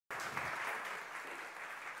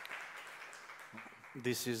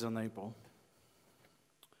This is an Apple.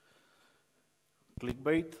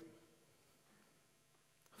 Clickbait,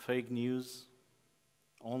 fake news,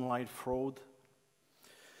 online fraud,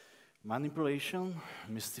 manipulation,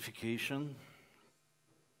 mystification,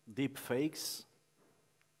 deep fakes.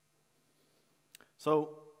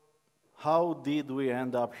 So, how did we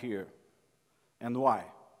end up here? And why?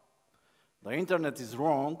 The internet is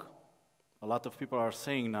wrong. A lot of people are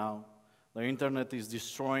saying now, the internet is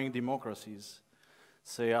destroying democracies,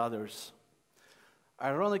 say others.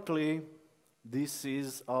 Ironically, this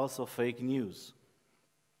is also fake news.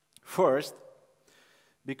 First,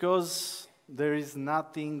 because there is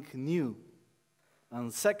nothing new.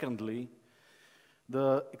 And secondly,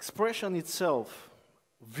 the expression itself,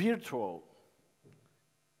 virtual,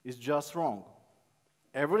 is just wrong.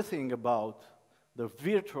 Everything about the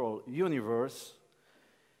virtual universe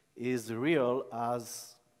is real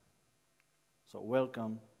as, so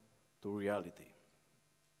welcome to reality.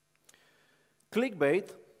 Clickbait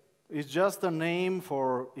is just a name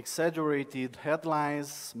for exaggerated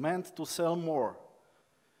headlines meant to sell more.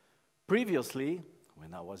 Previously,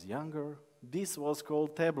 when I was younger, this was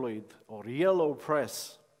called tabloid or yellow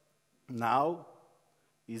press. Now,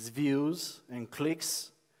 it's views and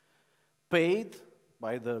clicks paid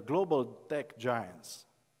by the global tech giants.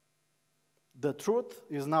 The truth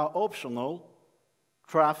is now optional,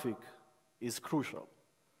 traffic is crucial.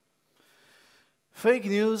 Fake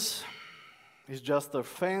news is just a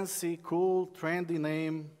fancy, cool, trendy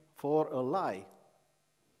name for a lie.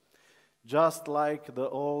 Just like the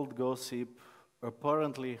old gossip,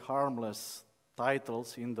 apparently harmless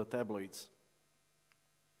titles in the tabloids.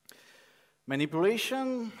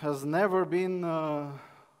 Manipulation has never been a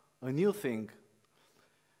new thing.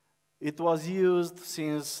 It was used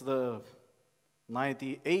since the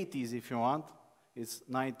 1980s, if you want. It's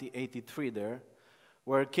 1983 there,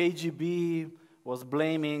 where KGB was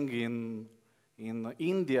blaming in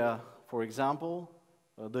India, for example,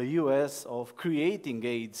 the US of creating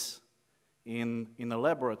AIDS in a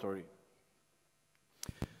laboratory.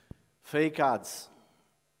 Fake ads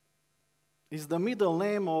is the middle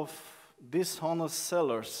name of dishonest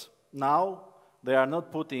sellers. Now, they are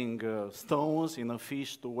not putting stones in a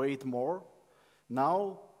fish to wait more.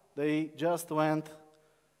 Now, they just went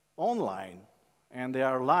online, and they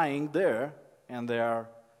are lying there, and they are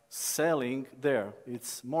selling there.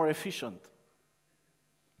 It's more efficient.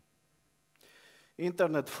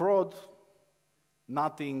 Internet fraud,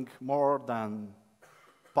 nothing more than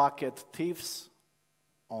packet thieves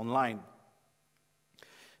online.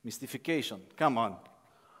 Mystification, come on.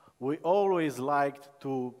 We always liked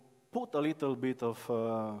to put a little bit of,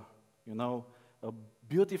 a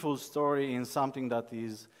beautiful story in something that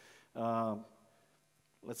is,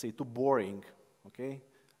 let's say, too boring, okay?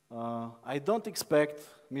 I don't expect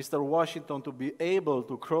Mr. Washington to be able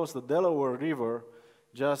to cross the Delaware River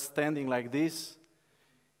just standing like this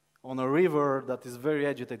on a river that is very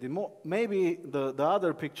agitated. Maybe the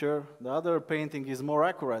other picture, the other painting is more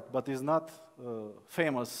accurate, but is not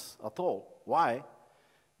famous at all. Why?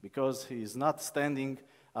 Because he is not standing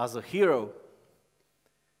as a hero.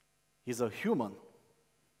 He's a human.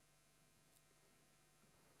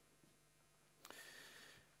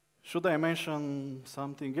 Should I mention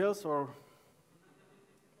something else, or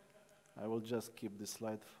I will just keep this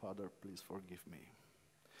slide? Father, please forgive me.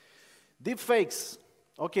 Deepfakes.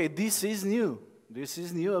 Okay, this is new. This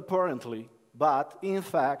is new apparently, but in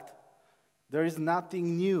fact, there is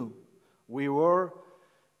nothing new. We were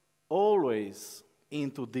always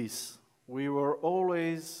into this. We were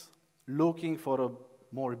always looking for a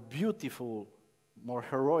more beautiful, more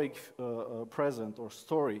heroic present or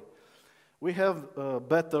story. We have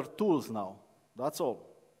better tools now, that's all.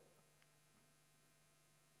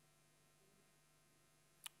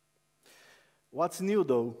 What's new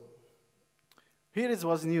though? Here is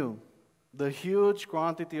what's new, the huge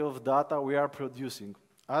quantity of data we are producing.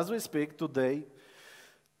 As we speak today,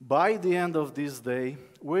 by the end of this day,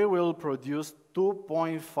 we will produce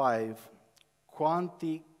 2.5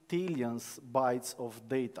 quintillions bytes of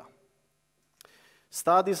data.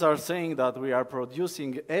 Studies are saying that we are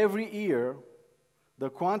producing every year the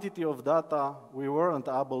quantity of data we weren't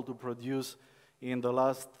able to produce in the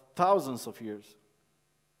last thousands of years.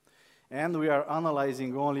 And we are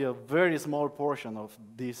analyzing only a very small portion of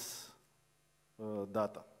this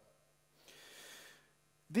data.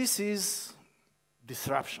 This is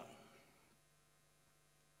disruption.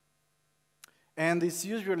 And it's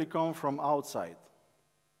usually come from outside.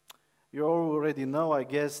 You already know, I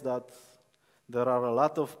guess, that there are a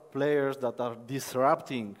lot of players that are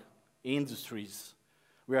disrupting industries.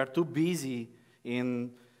 We are too busy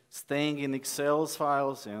in staying in Excel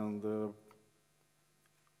files and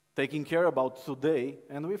taking care about today,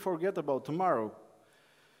 and we forget about tomorrow.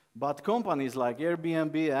 But companies like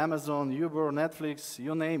Airbnb, Amazon, Uber, Netflix,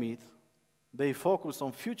 you name it, they focus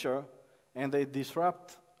on future and they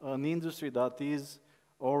disrupt an industry that is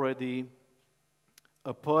already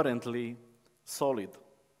apparently solid.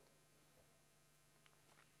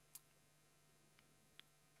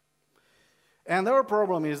 And our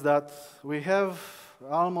problem is that we have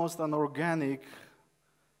almost an organic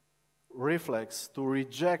reflex to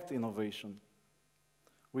reject innovation.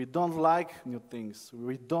 We don't like new things.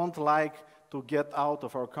 We don't like to get out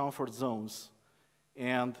of our comfort zones.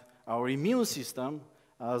 And our immune system,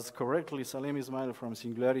 as correctly Salim Ismail from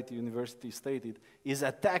Singularity University stated, is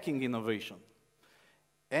attacking innovation.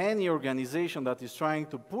 Any organization that is trying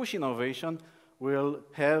to push innovation will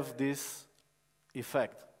have this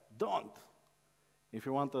effect. Don't. If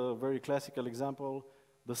you want a very classical example,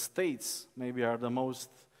 the states maybe are the most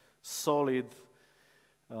solid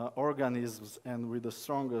organisms and with the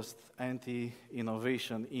strongest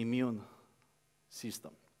anti-innovation immune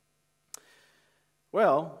system.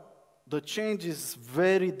 Well, the change is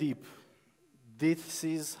very deep. This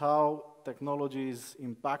is how technology is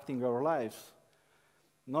impacting our lives.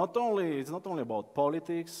 It's not only about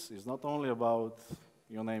politics, it's not only about,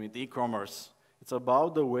 you name it, e-commerce. It's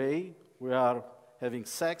about the way we are having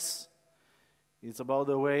sex. It's about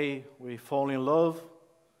the way we fall in love.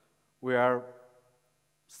 We are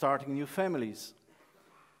starting new families.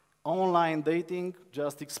 Online dating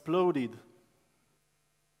just exploded.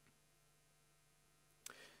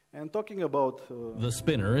 And talking about... The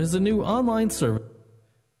Spinner is a new online service.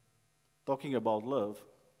 Talking about love.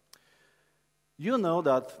 You know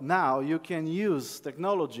that now you can use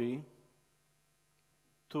technology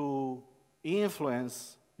to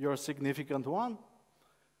influence your significant one.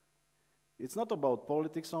 It's not about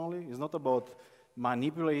politics only. It's not about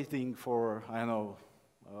manipulating for, I don't know,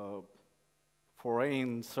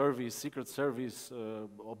 foreign service, secret service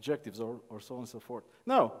objectives or so on and so forth.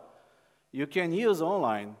 No, you can use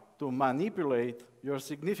online to manipulate your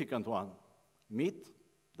significant one. Meet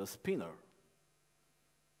the spinner.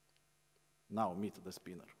 Now meet the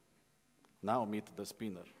spinner. Now meet the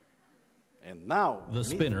spinner. And now, The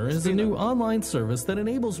Spinner is a new online service that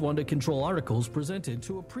enables one to control articles presented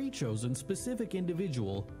to a pre-chosen specific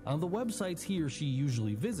individual on the websites he or she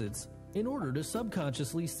usually visits in order to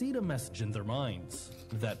subconsciously seed a message in their minds.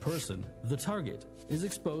 That person, the target, is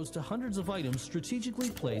exposed to hundreds of items strategically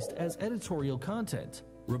placed as editorial content,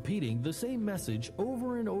 repeating the same message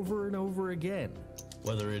over and over and over again.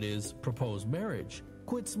 Whether it is propose marriage,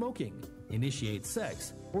 quit smoking, initiate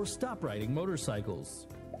sex, or stop riding motorcycles.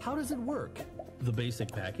 How does it work? The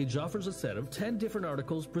basic package offers a set of 10 different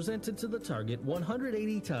articles presented to the target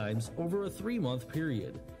 180 times over a 3-month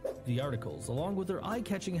period. The articles, along with their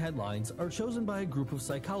eye-catching headlines, are chosen by a group of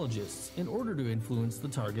psychologists in order to influence the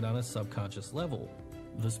target on a subconscious level.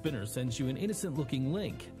 The Spinner sends you an innocent-looking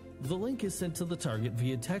link. The link is sent to the target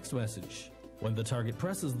via text message. When the target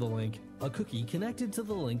presses the link, a cookie connected to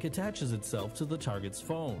the link attaches itself to the target's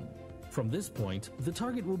phone. From this point, the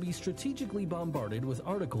target will be strategically bombarded with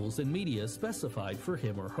articles and media specified for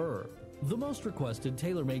him or her. The most requested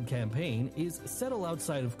tailor-made campaign is Settle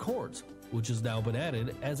Outside of Court, which has now been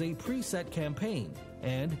added as a preset campaign,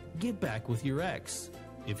 and Get Back with Your Ex.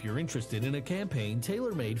 If you're interested in a campaign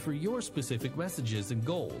tailor-made for your specific messages and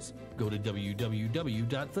goals, go to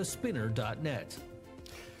www.thespinner.net.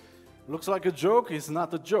 Looks like a joke is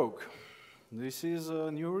not a joke. This is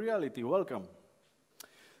a new reality. Welcome.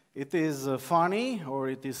 It is funny or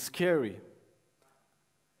it is scary?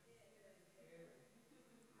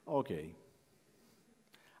 Okay.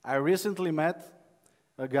 I recently met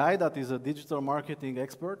a guy that is a digital marketing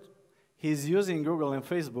expert. He's using Google and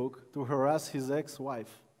Facebook to harass his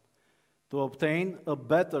ex-wife to obtain a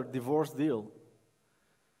better divorce deal.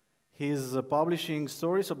 He's publishing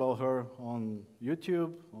stories about her on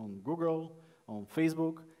YouTube, on Google, on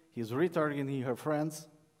Facebook. He's retargeting her friends.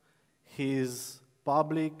 He's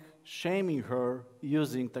public shaming her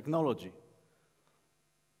using technology.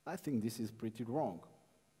 I think this is pretty wrong.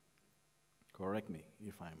 Correct me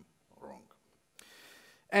if I'm wrong.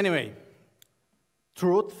 Anyway,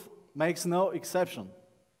 truth makes no exception.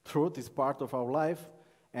 Truth is part of our life,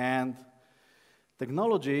 and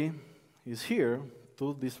technology is here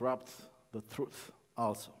to disrupt the truth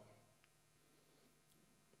also.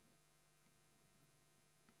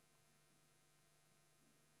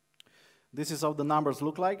 This is how the numbers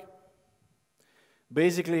look like.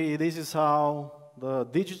 Basically, this is how the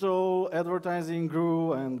digital advertising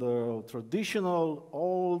grew and the traditional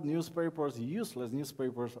old newspapers, useless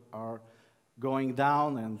newspapers, are going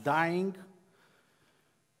down and dying.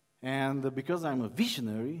 And because I'm a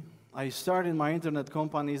visionary, I started my internet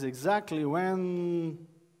companies exactly when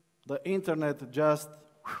the internet just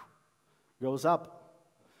goes up.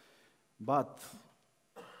 But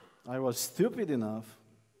I was stupid enough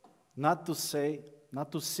not to see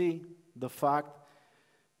the fact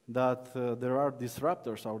that there are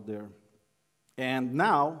disruptors out there. And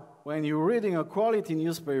now, when you're reading a quality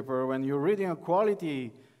newspaper, when you're reading a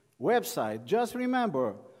quality website, just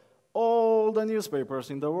remember, all the newspapers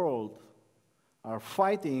in the world are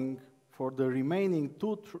fighting for the remaining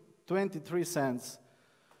 23 cents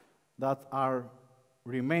that are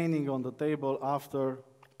remaining on the table after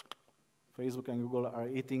Facebook and Google are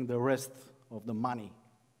eating the rest of the money.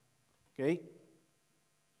 Okay?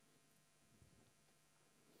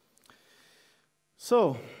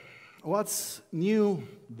 So, what's new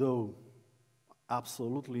though?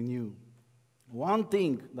 Absolutely new. One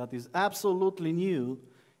thing that is absolutely new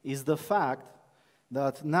is the fact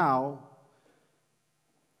that now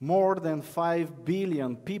more than 5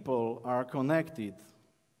 billion people are connected.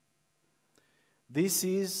 This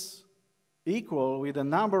is equal with the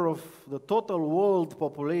number of the total world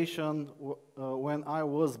population when I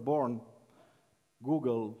was born.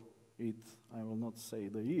 Google it, I will not say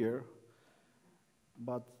the year,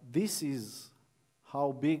 but this is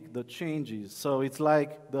how big the change is. So it's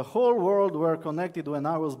like the whole world were connected when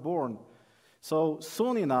I was born. So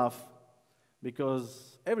soon enough,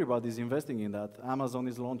 because everybody's investing in that, Amazon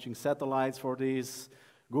is launching satellites for this,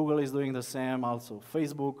 Google is doing the same, also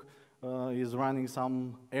Facebook is running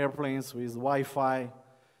some airplanes with Wi-Fi.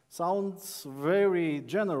 Sounds very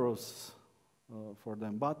generous for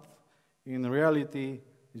them, but in reality,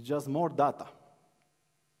 it's just more data.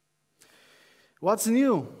 What's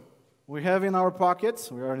new? We have in our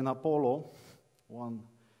pockets, we are in Apollo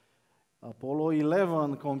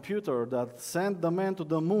 11 computer that sent the man to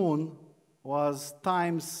the moon was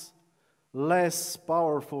times less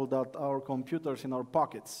powerful than our computers in our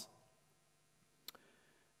pockets.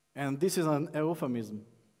 And this is an euphemism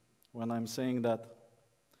when I'm saying that,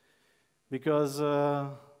 because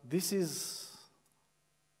this is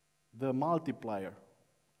the multiplier.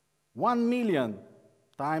 1 million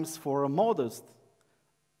times for a modest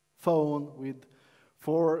phone with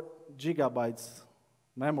 4 gigabytes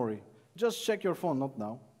memory. Just check your phone, not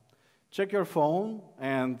now. Check your phone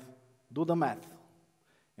and do the math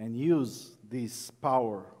and use this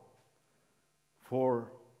power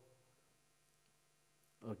for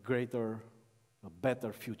a greater, a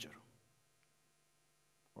better future.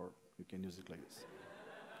 Or you can use it like this.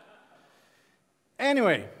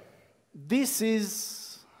 Anyway, this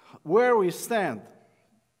is where we stand.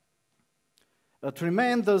 A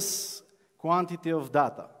tremendous quantity of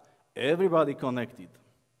data. Everybody connected.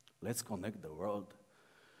 Let's connect the world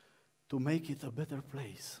to make it a better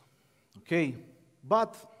place. Okay?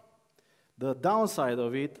 But the downside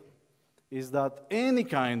of it is that any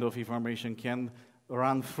kind of information can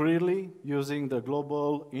run freely using the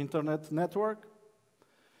global internet network.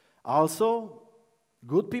 Also,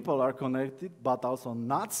 good people are connected, but also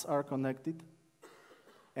nuts are connected.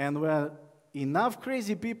 And when enough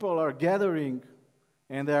crazy people are gathering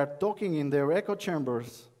and they are talking in their echo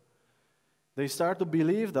chambers, they start to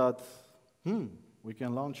believe that, we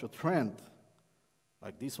can launch a trend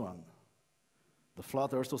like this one. The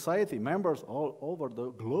Flat Earth Society, members all over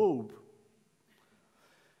the globe.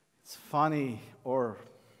 It's funny, or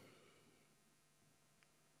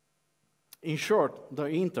in short, the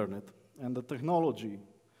internet and the technology,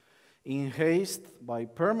 enhanced by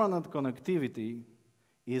permanent connectivity,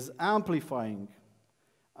 is amplifying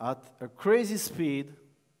at a crazy speed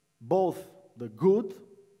both the good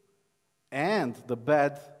and the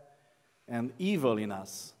bad and evil in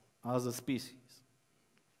us as a species.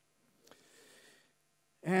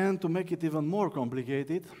 And to make it even more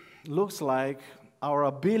complicated, looks like our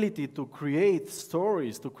ability to create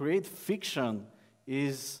stories, to create fiction,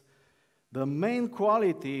 is the main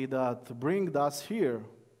quality that brings us here,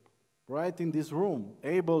 right in this room,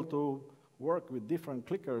 able to work with different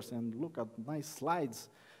clickers and look at nice slides.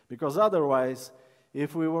 Because otherwise,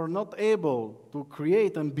 if we were not able to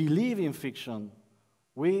create and believe in fiction,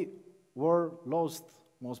 we were lost,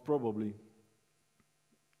 most probably.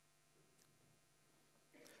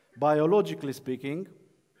 Biologically speaking,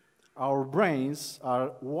 our brains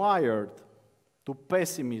are wired to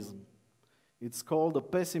pessimism. It's called the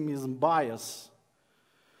pessimism bias,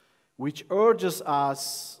 which urges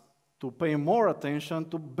us to pay more attention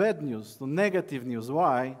to bad news, to negative news.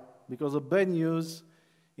 Why? Because the bad news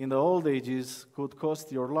in the old ages could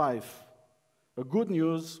cost your life. A good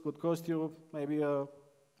news could cost you maybe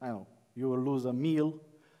you will lose a meal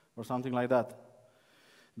or something like that.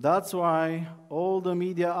 That's why all the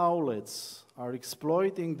media outlets are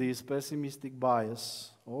exploiting this pessimistic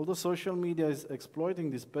bias. All the social media is exploiting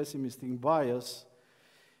this pessimistic bias.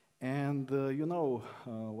 And you know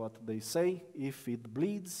what they say, if it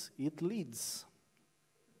bleeds, it leads.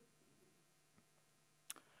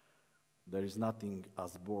 There is nothing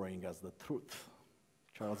as boring as the truth.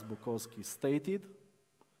 Charles Bukowski stated.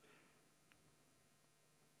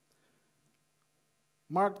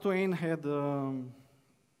 Mark Twain had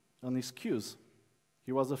an excuse.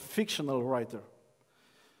 He was a fictional writer.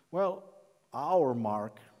 Well, our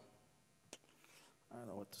Mark, I don't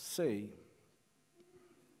know what to say.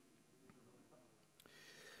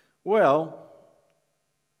 Well,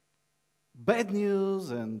 bad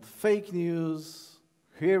news and fake news.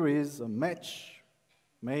 Here is a match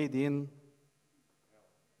made in,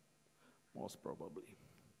 most probably,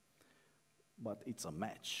 but it's a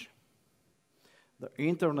match. The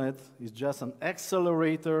internet is just an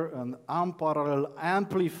accelerator, an unparalleled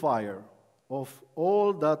amplifier of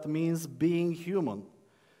all that means being human.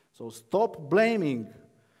 So stop blaming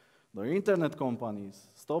the internet companies.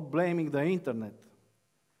 Stop blaming the internet.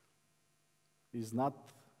 It's not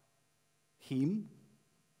him,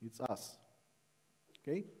 it's us.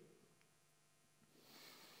 Okay?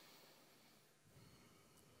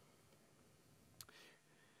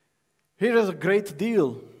 Here is a great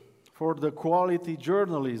deal for the quality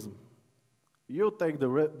journalism. You take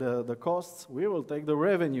the costs, we will take the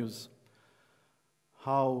revenues.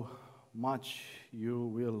 How much you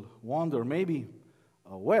will wonder, maybe,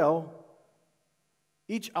 well,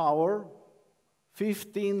 each hour,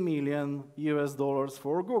 15 million US dollars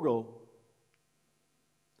for Google,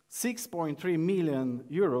 6.3 million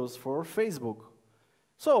euros for Facebook.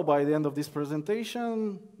 So by the end of this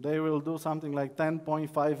presentation, they will do something like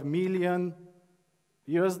 10.5 million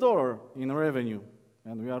US dollar in revenue.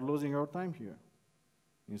 And we are losing our time here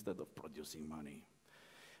instead of producing money.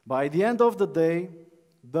 By the end of the day,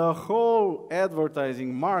 the whole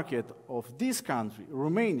advertising market of this country,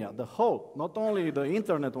 Romania, the whole, not only the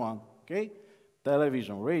internet one, okay?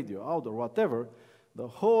 Television, radio, outdoor, whatever, the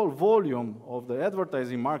whole volume of the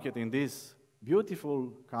advertising market in this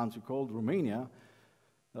beautiful country called Romania,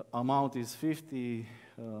 the amount is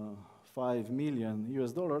 55 million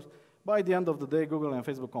US dollars. By the end of the day, Google and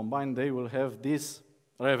Facebook combined, they will have this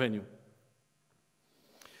revenue.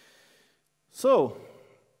 So,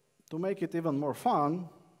 to make it even more fun,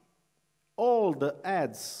 all the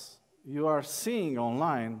ads you are seeing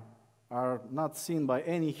online are not seen by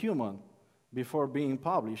any human before being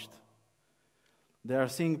published. They are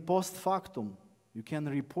seen post factum. You can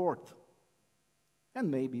report. And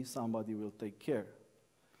maybe somebody will take care.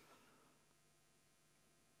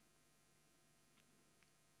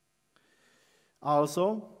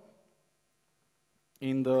 Also,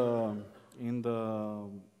 in the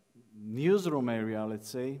newsroom area, let's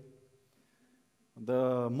say,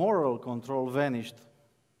 the moral control vanished.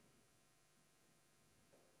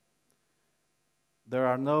 There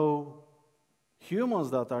are no humans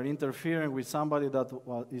that are interfering with somebody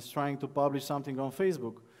that is trying to publish something on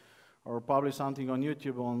Facebook or publish something on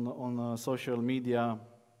YouTube, on social media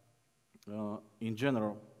in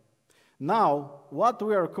general. Now, what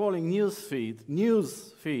we are calling news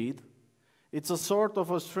feed, it's a sort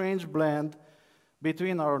of a strange blend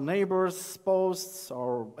between our neighbors' posts,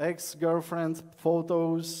 our ex-girlfriends'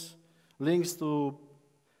 photos, links to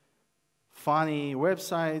funny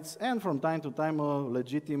websites, and from time to time a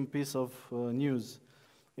legitimate piece of news.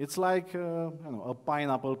 It's like a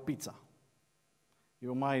pineapple pizza.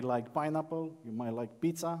 You might like pineapple, you might like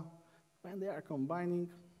pizza. When they are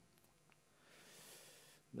combining,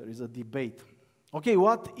 there is a debate. Okay,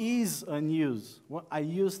 what is a news? Well, I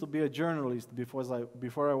used to be a journalist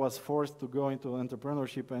before I was forced to go into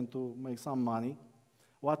entrepreneurship and to make some money.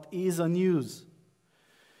 What is a news?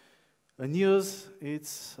 A news,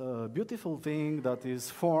 it's a beautiful thing that is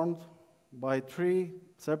formed by three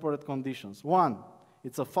separate conditions. One,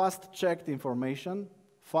 it's a fact-checked information,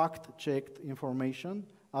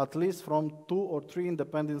 at least from 2 or 3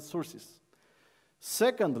 independent sources.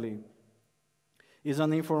 Secondly, is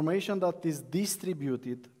an information that is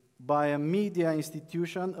distributed by a media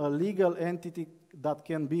institution, a legal entity that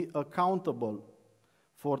can be accountable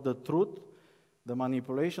for the truth, the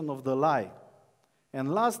manipulation of the lie.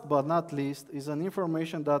 And last but not least is an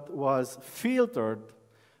information that was filtered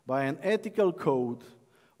by an ethical code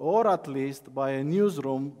or at least by a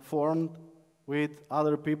newsroom formed with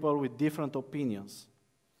other people with different opinions.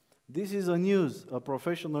 This is a news, a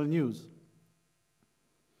professional news.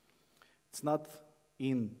 It's not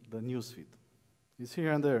in the newsfeed. It's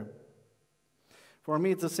here and there. For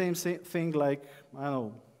me, it's the same thing like, I don't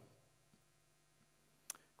know,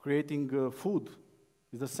 Creating food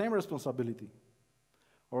is the same responsibility.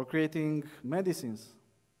 Or creating medicines.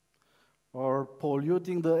 Or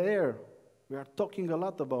polluting the air. We are talking a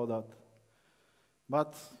lot about that.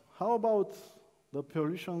 But how about the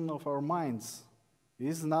pollution of our minds?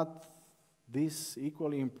 Is not this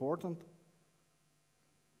equally important?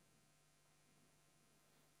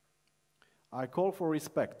 I call for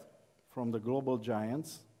respect from the global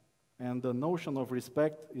giants, and the notion of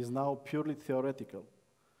respect is now purely theoretical.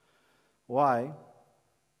 Why?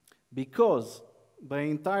 Because the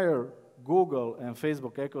entire Google and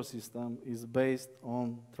Facebook ecosystem is based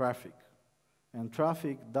on traffic. And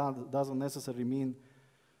traffic doesn't necessarily mean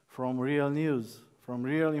from real news, from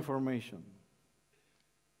real information.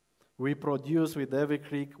 We produce with every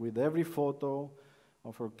click, with every photo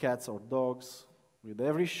of our cats or dogs, with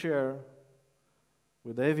every share,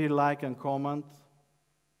 with every like and comment,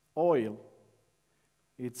 oil.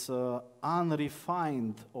 It's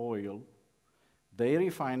unrefined oil. They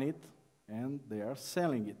refine it and they are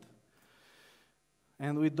selling it.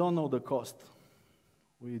 And we don't know the cost.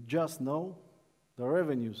 We just know the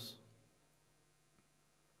revenues.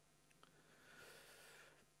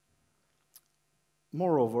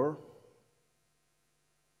 Moreover,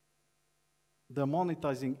 the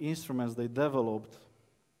monetizing instruments they developed,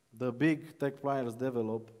 the big tech players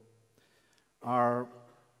develop, are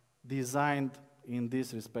designed in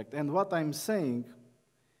this respect. And what I'm saying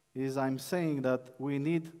is I'm saying that we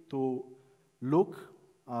need to look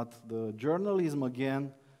at the journalism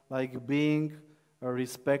again like being a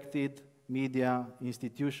respected media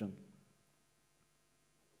institution.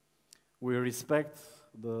 We respect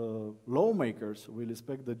the lawmakers, we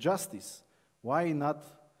respect the justice. Why not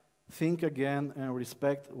think again and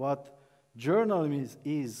respect what journalism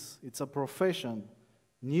is? It's a profession.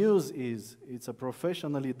 News is. It's a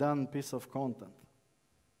professionally done piece of content.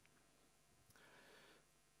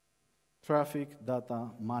 Traffic,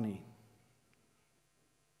 data, money.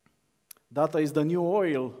 Data is the new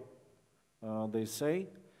oil, they say.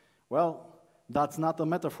 Well, that's not a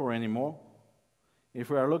metaphor anymore. If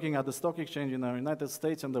we are looking at the stock exchange in the United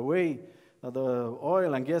States and the way that the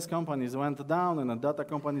oil and gas companies went down and the data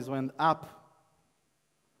companies went up,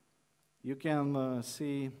 you can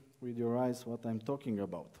see with your eyes what I'm talking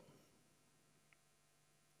about.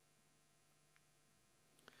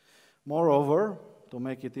 Moreover, to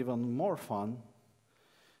make it even more fun,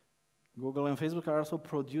 Google and Facebook are also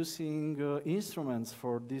producing instruments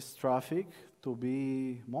for this traffic to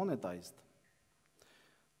be monetized.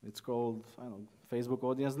 It's called, I don't know, Facebook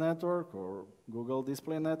Audience Network or Google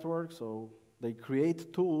Display Network. So they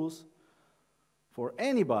create tools for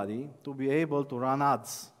anybody to be able to run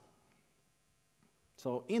ads.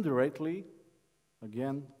 So indirectly,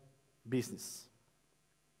 again, business.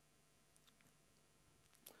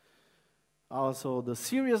 Also, the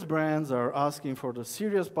serious brands are asking for the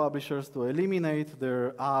serious publishers to eliminate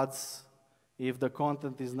their ads if the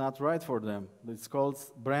content is not right for them. It's called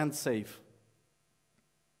brand safe.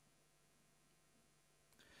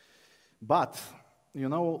 But, you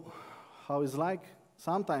know how it's like?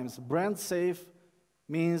 Sometimes brand safe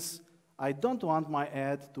means I don't want my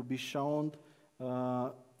ad to be shown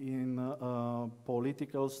in a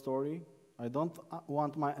political story. I don't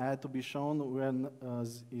want my ad to be shown when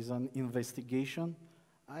is an investigation.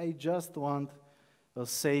 I just want a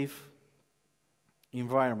safe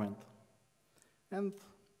environment. And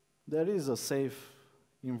there is a safe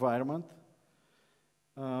environment.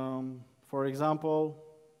 For example,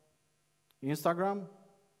 Instagram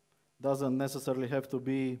doesn't necessarily have to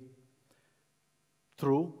be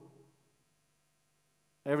true.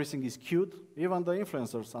 Everything is cute. Even the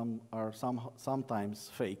influencers are sometimes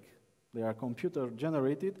fake. They are computer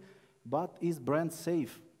generated, but is brand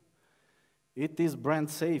safe. It is brand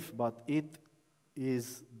safe, but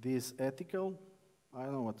is this ethical? I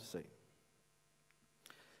don't know what to say.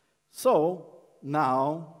 So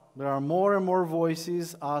now there are more and more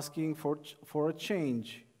voices asking for a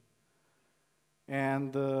change.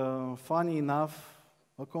 And funny enough,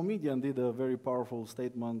 a comedian did a very powerful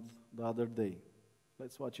statement the other day.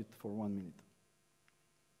 Let's watch it for 1 minute.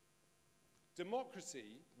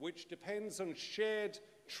 Democracy, which depends on shared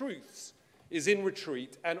truths, is in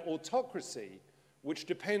retreat, and autocracy, which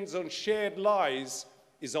depends on shared lies,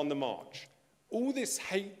 is on the march. All this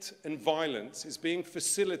hate and violence is being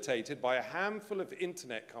facilitated by a handful of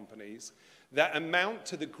internet companies that amount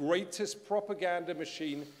to the greatest propaganda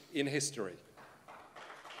machine in history.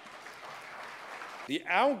 The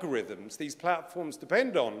algorithms these platforms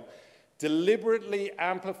depend on deliberately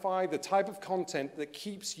amplify the type of content that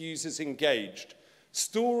keeps users engaged,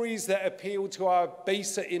 stories that appeal to our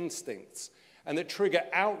baser instincts and that trigger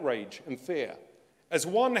outrage and fear. As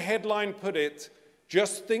one headline put it,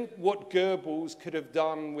 just think what Goebbels could have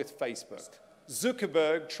done with Facebook.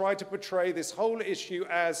 Zuckerberg tried to portray this whole issue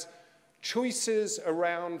as choices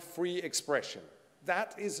around free expression.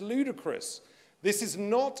 That is ludicrous. This is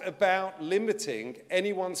not about limiting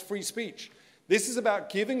anyone's free speech. This is about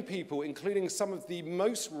giving people, including some of the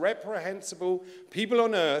most reprehensible people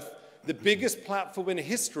on earth, the biggest platform in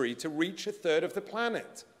history to reach a third of the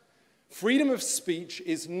planet. Freedom of speech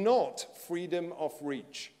is not freedom of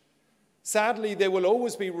reach. Sadly, there will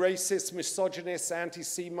always be racists, misogynists,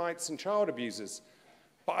 anti-Semites, and child abusers.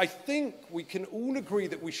 But I think we can all agree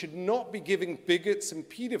that we should not be giving bigots and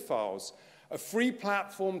pedophiles a free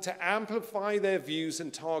platform to amplify their views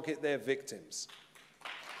and target their victims.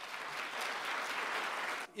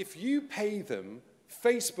 If you pay them,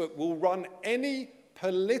 Facebook will run any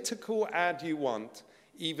political ad you want,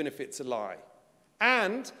 even if it's a lie.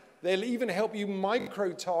 And they'll even help you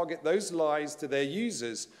micro-target those lies to their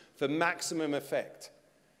users for maximum effect.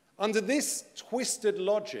 Under this twisted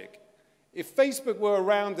logic, if Facebook were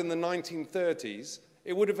around in the 1930s,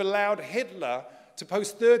 it would have allowed Hitler to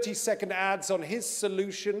post 30-second ads on his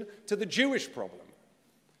solution to the Jewish problem.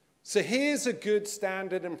 So here's a good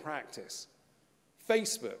standard and practice.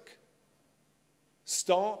 Facebook,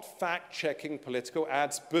 start fact-checking political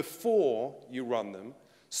ads before you run them.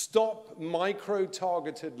 Stop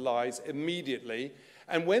micro-targeted lies immediately.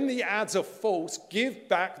 And when the ads are false, give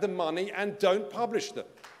back the money and don't publish them.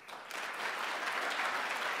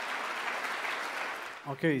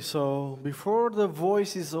 Okay, so before the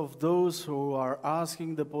voices of those who are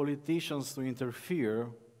asking the politicians to interfere,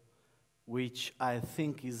 which I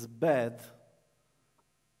think is bad,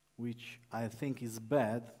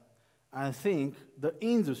 I think the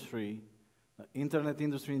industry, the internet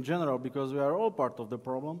industry in general, because we are all part of the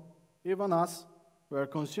problem, even us, we are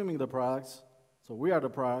consuming the products, so we are the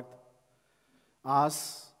product.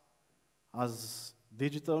 Us, as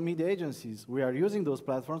digital media agencies, we are using those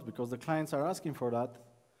platforms because the clients are asking for that,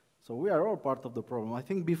 so we are all part of the problem. I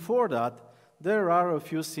think before that, there are a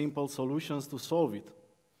few simple solutions to solve it.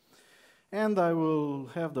 And I will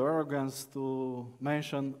have the arrogance to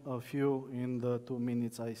mention a few in the 2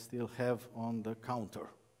 minutes I still have on the counter.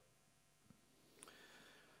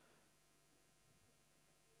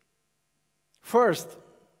 First,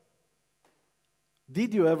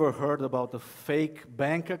 did you ever heard about a fake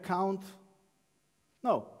bank account?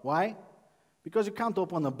 No. Why? Because you can't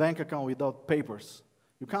open a bank account without papers.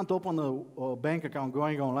 You can't open a bank account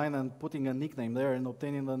going online and putting a nickname there and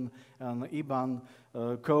obtaining an IBAN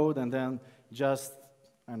code and then just,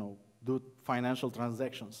 do financial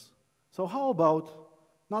transactions. So how about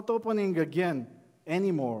not opening again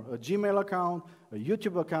anymore a Gmail account, a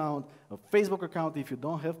YouTube account, a Facebook account if you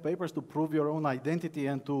don't have papers to prove your own identity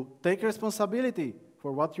and to take responsibility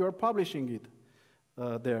for what you are publishing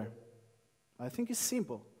it there. I think it's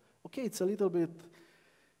simple. Okay, it's a little bit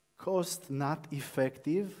cost not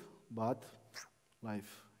effective, but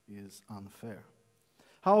life is unfair.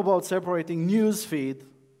 How about separating news feed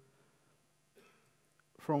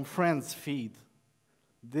from friends feed?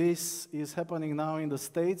 This is happening now in the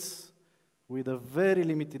States with a very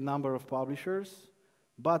limited number of publishers,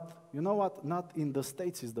 but you know what? Not in the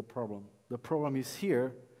States is the problem. The problem is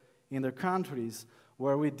here in the countries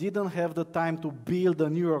where we didn't have the time to build the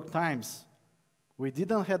New York Times. We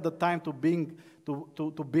didn't have the time to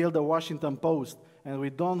build the Washington Post, and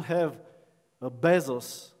we don't have a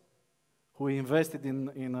Bezos who invested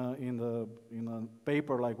in a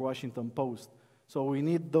paper like Washington Post. So we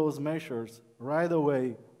need those measures right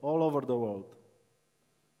away all over the world.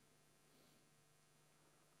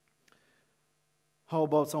 How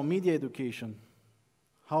about some media education?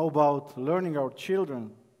 How about learning our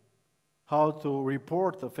children how to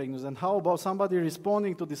report the fake news? And how about somebody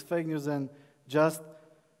responding to this fake news and just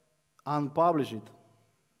unpublish it?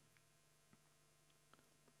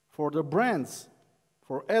 For the brands,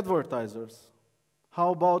 for advertisers,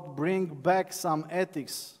 how about bring back some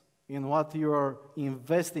ethics in what you are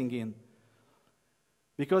investing in?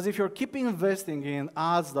 Because if you're keeping investing in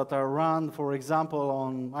ads that are run, for example,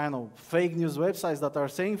 on, fake news websites that are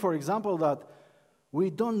saying, for example, that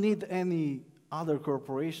we don't need any other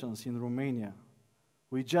corporations in Romania.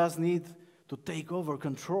 We just need to take over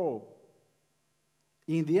control.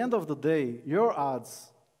 In the end of the day, your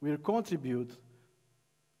ads will contribute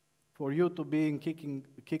for you to being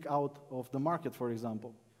kicked out of the market, for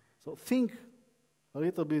example. So think a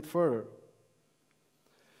little bit further.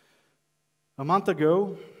 A month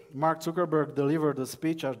ago, Mark Zuckerberg delivered a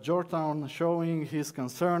speech at Georgetown showing his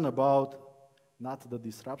concern about not the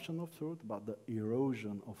disruption of truth, but the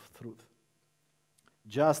erosion of truth.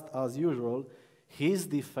 Just as usual, his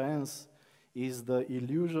defense is the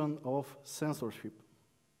illusion of censorship.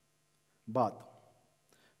 But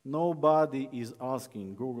nobody is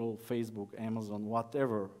asking Google, Facebook, Amazon,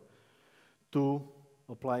 whatever, to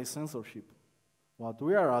apply censorship. What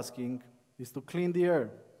we are asking is to clean the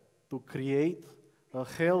air, to create a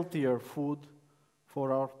healthier food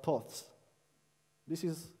for our thoughts. This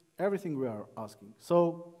is everything we are asking.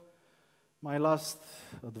 So, my last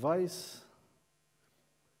advice,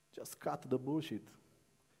 just cut the bullshit.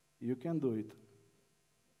 You can do it.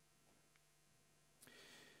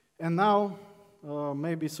 And now,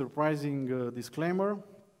 maybe surprising disclaimer.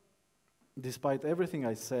 Despite everything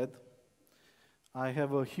I said, I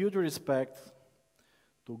have a huge respect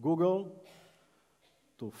to Google,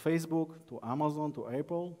 to Facebook, to Amazon, to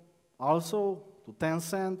Apple, also to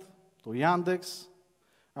Tencent, to Yandex.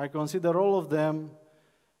 I consider all of them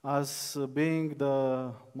as being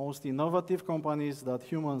the most innovative companies that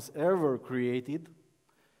humans ever created.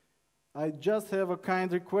 I just have a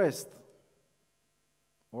kind request,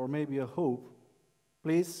 or maybe a hope.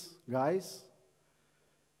 Please, guys,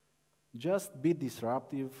 just be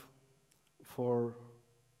disruptive for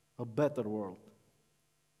a better world.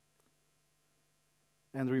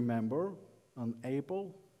 And remember, an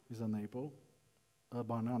apple is an apple, a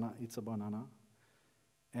banana, it's a banana,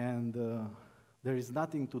 and there is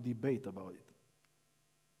nothing to debate about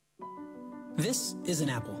it. This is an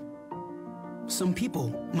apple. Some people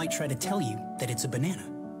might try to tell you that it's a banana.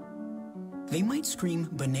 They might scream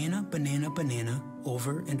banana, banana, banana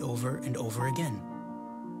over and over and over again.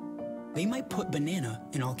 They might put banana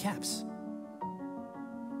in all caps.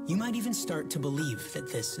 You might even start to believe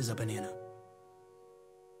that this is a banana.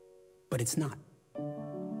 But it's not.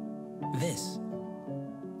 This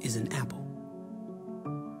is an apple.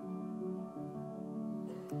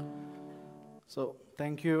 So,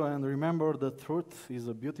 thank you, and remember, the truth is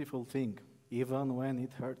a beautiful thing, even when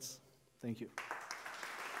it hurts. Thank you.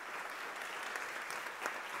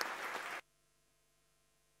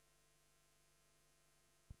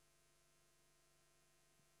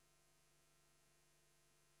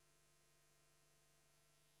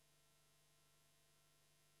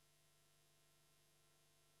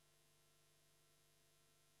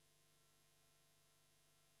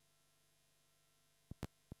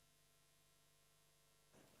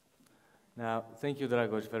 Now, thank you,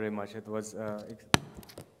 Dragoș, very much. It was.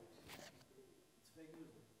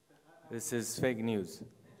 This is fake news.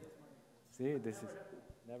 See, this is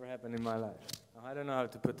never happened in my life. I don't know how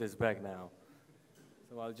to put this back now.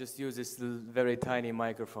 So I'll just use this very tiny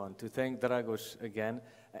microphone to thank Dragoș again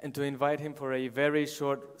and to invite him for a very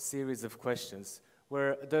short series of questions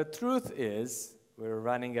where the truth is we're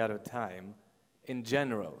running out of time. In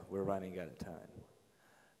general, we're running out of time.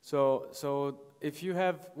 So if you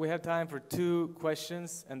have, we have time for 2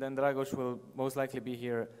 questions, and then Dragoș will most likely be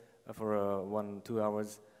here for 1-2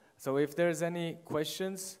 hours. So if there's any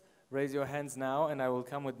questions, raise your hands now, and I will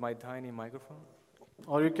come with my tiny microphone.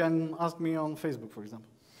 Or you can ask me on Facebook, for example,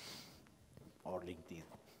 or LinkedIn.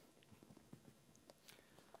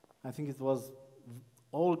 I think it was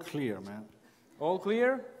all clear, man. All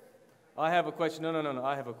clear? I have a question. No,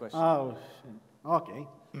 I have a question. Oh, shit. Okay.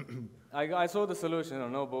 I saw the solution,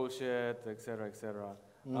 no bullshit, etc., etc.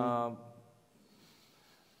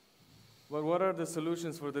 But what are the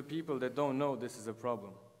solutions for the people that don't know this is a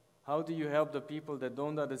problem? How do you help the people that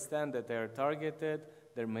don't understand that they're targeted,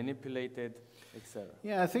 they're manipulated, etc.?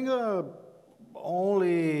 Yeah, I think the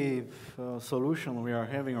only solution we are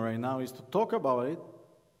having right now is to talk about it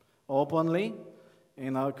openly,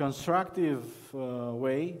 in a constructive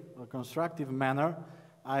way, a constructive manner.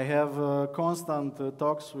 I have constant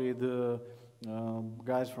talks with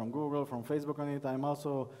guys from Google, from Facebook on it. I'm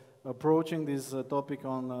also approaching this topic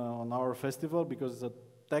on our festival because it's a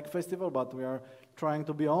tech festival, but we are trying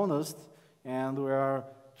to be honest, and we are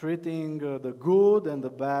treating the good and the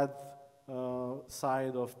bad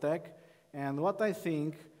side of tech. And what I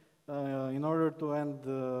think, in order to end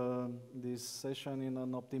this session in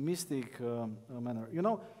an optimistic manner, you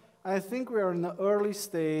know, I think we are in an early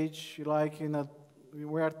stage, like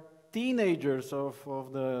we are teenagers of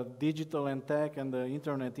the digital and tech and the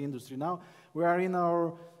internet industry. Now we are in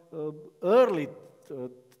our early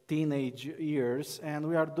teenage years, and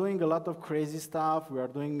we are doing a lot of crazy stuff. We are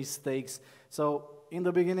doing mistakes. So in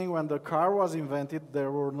the beginning, when the car was invented,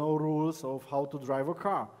 there were no rules of how to drive a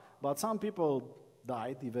car. But some people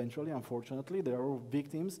died eventually, unfortunately. There were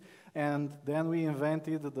victims. And then we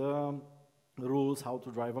invented the rules how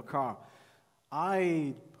to drive a car.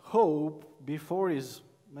 I hope, before it's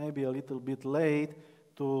maybe a little bit late,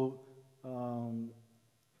 to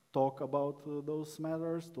talk about those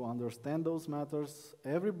matters, to understand those matters.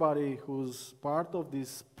 Everybody who's part of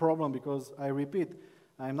this problem, because I repeat,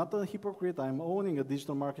 I'm not a hypocrite, I'm owning a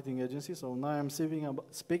digital marketing agency, so now I'm speaking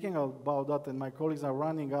about that, and my colleagues are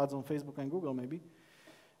running ads on Facebook and Google maybe.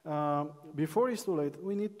 Before it's too late,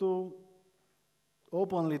 we need to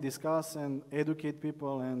openly discuss and educate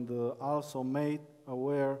people, and also make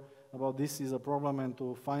aware about this is a problem, and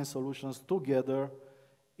to find solutions together,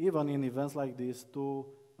 even in events like this, to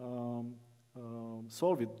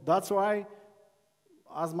solve it. That's why,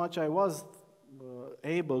 as much I was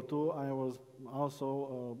able to, I was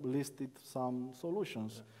also listed some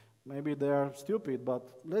solutions. Maybe they are stupid, but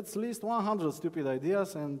let's list 100 stupid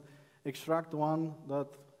ideas and extract one that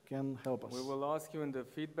can help us. We will ask you in the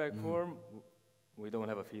feedback form. We don't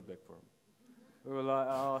have a feedback form.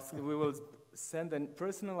 We will send a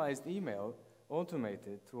personalized email,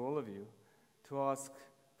 automated, to all of you, to ask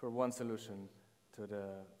for one solution to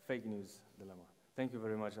the fake news dilemma. Thank you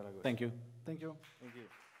very much, Dragoș. Thank you. Thank you. Thank you.